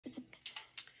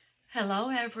Hello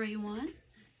everyone,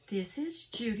 this is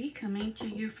Judy coming to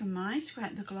you from my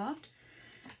scrapbook loft,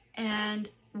 and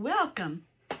welcome.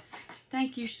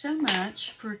 Thank you so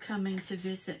much for coming to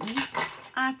visit me.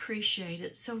 I appreciate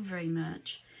it so very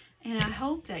much, and I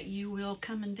hope that you will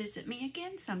come and visit me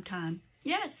again sometime.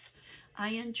 Yes, I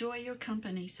enjoy your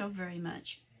company so very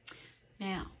much.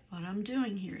 Now, what I'm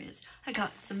doing here is I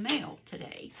got some mail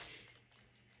today,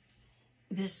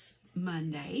 this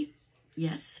Monday,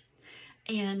 yes.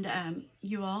 And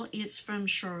you all, it's from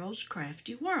Cheryl's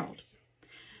Crafty World.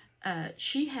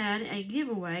 She had a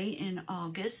giveaway in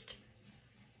August,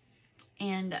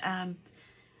 and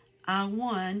I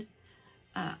won.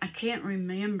 I can't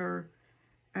remember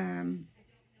how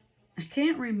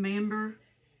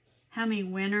many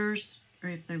winners, or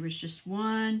if there was just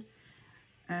one.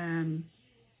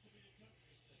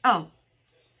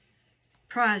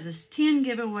 Prizes, 10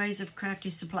 giveaways of crafty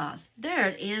supplies. There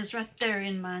it is right there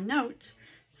in my notes.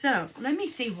 So let me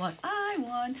see what I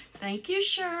won. Thank you,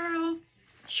 Cheryl.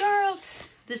 Cheryl,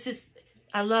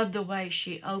 I love the way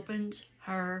she opens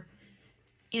her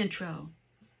intro.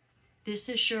 This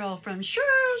is Cheryl from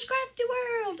Cheryl's Crafty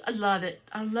World. I love it.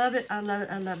 I love it. I love it.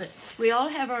 I love it. We all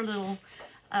have our little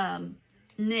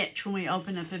niche when we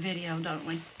open up a video, don't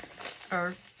we?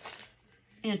 Or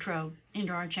intro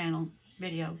into our channel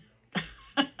video.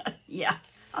 Yeah,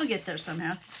 I'll get there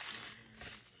somehow.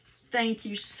 Thank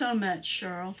you so much,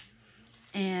 Cheryl.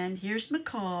 And here's my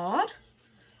card.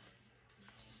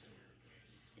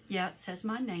 Yeah, it says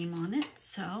my name on it.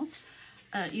 So,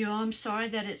 you all, I'm sorry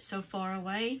that it's so far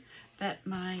away, but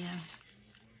my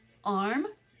arm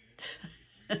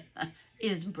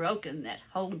is broken that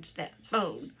holds that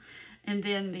phone. And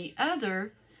then the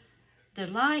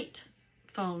light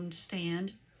phone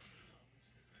stand,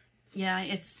 yeah,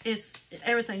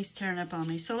 everything's tearing up on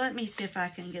me. So let me see if I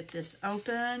can get this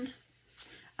opened.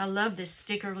 I love this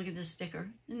sticker. Look at this sticker.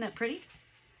 Isn't that pretty?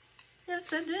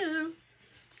 Yes, I do.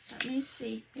 Let me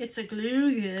see. It's a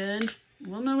glue gun.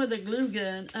 Woman with a glue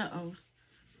gun. Uh-oh.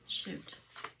 Shoot.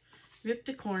 Ripped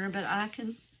the corner, but I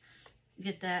can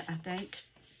get that, I think.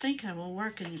 I think I will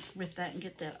work with that and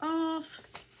get that off.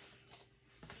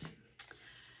 It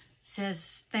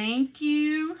says, thank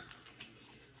you.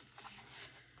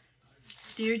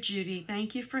 Dear Judy,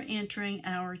 thank you for entering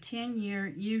our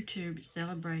 10-year YouTube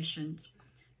celebrations.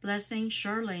 Blessings,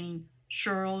 Charlene,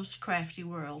 Cheryl's Crafty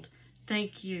World.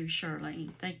 Thank you,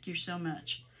 Charlene. Thank you so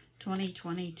much.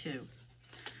 2022.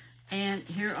 And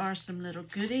here are some little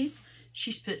goodies.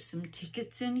 She's put some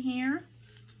tickets in here.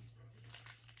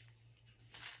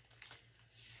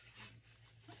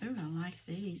 Oh, I like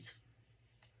these.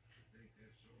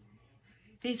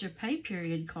 These are pay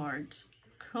period cards.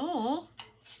 Cool.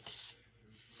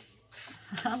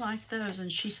 I like those, and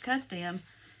she's cut them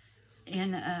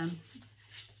in,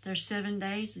 they're 7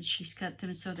 days, and she's cut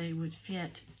them so they would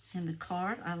fit in the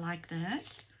card. I like that.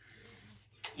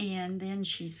 And then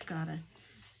she's got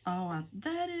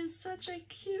that is such a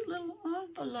cute little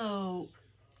envelope.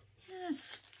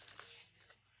 Yes.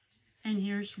 And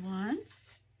here's one.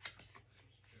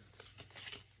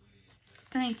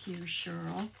 Thank you,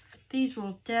 Cheryl. These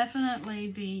will definitely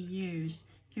be used.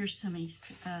 Here's some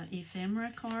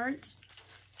ephemera cards.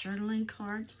 Journaling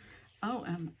cards. Oh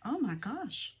my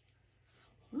gosh.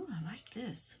 Ooh, I like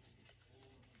this.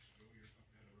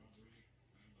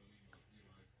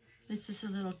 This is a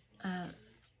little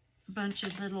bunch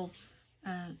of little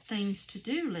things to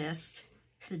do list.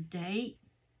 The date,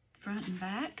 front and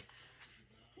back.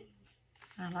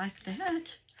 I like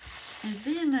that. And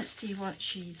then let's see what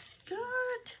she's got.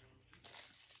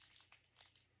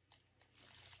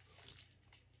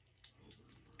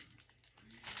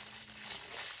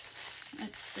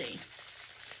 Let's see.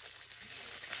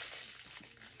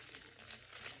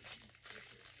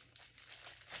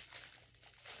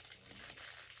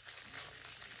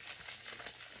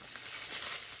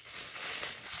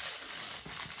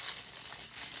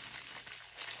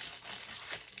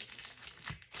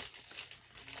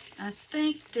 I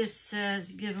think this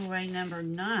says giveaway number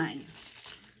 9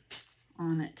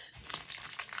 on it.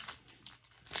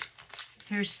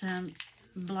 Here's some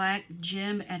black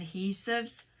gem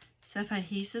adhesives.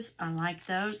 Self-adhesives, I like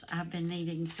those. I've been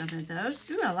needing some of those.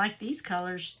 Ooh, I like these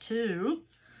colors too.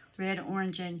 Red,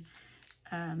 orange, and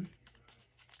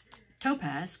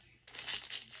topaz.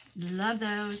 Love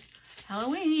those.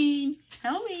 Halloween,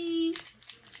 Halloween.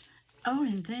 Oh,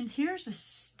 and then here's a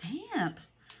stamp.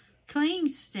 Clean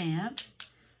stamp.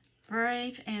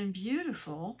 Brave and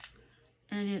beautiful.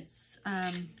 And it's,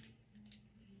 I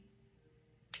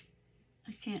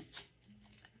can't.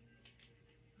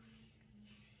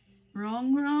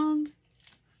 Wrong.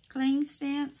 Clean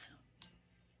stamps.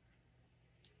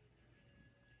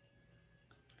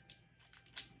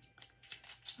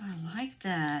 I like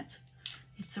that.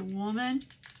 It's a woman,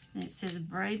 and it says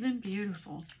brave and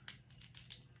beautiful.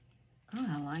 Oh,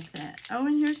 I like that. Oh,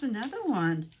 and here's another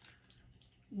one.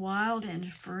 Wild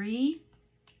and free.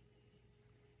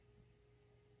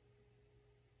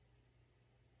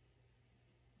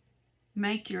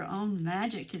 Make your own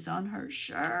magic is on her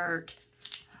shirt.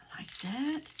 I like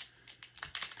that.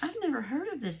 I've never heard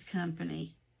of this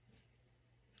company.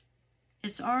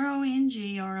 It's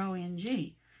R-O-N-G,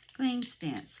 Cling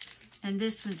Stamps. And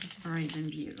this one is brave and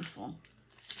beautiful.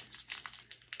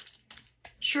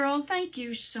 Cheryl, thank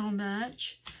you so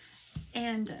much.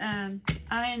 And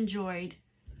I enjoyed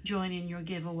joining your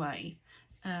giveaway.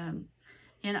 And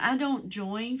I don't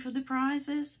join for the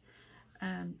prizes,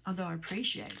 although I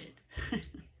appreciate it.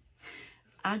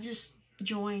 I just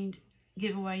joined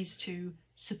giveaways to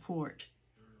support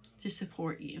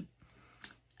you.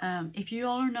 If you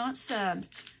all are not subbed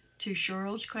to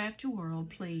Cheryl's Crafty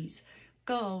World, please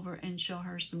go over and show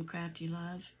her some crafty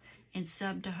love and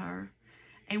sub to her.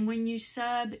 And when you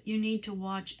sub, you need to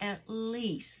watch at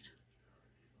least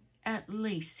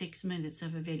 6 minutes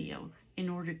of a video in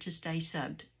order to stay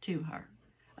subbed to her.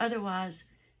 Otherwise,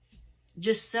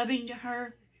 just subbing to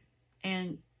her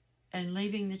and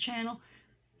leaving the channel,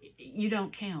 you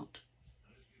don't count.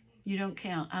 You don't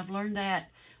count. I've learned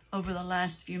that over the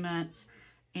last few months,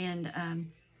 and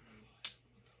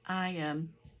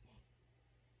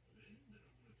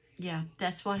yeah,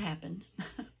 that's what happens.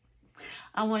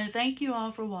 I want to thank you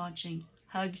all for watching.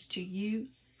 Hugs to you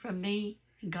from me,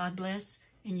 and God bless.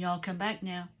 And y'all come back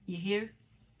now. You hear?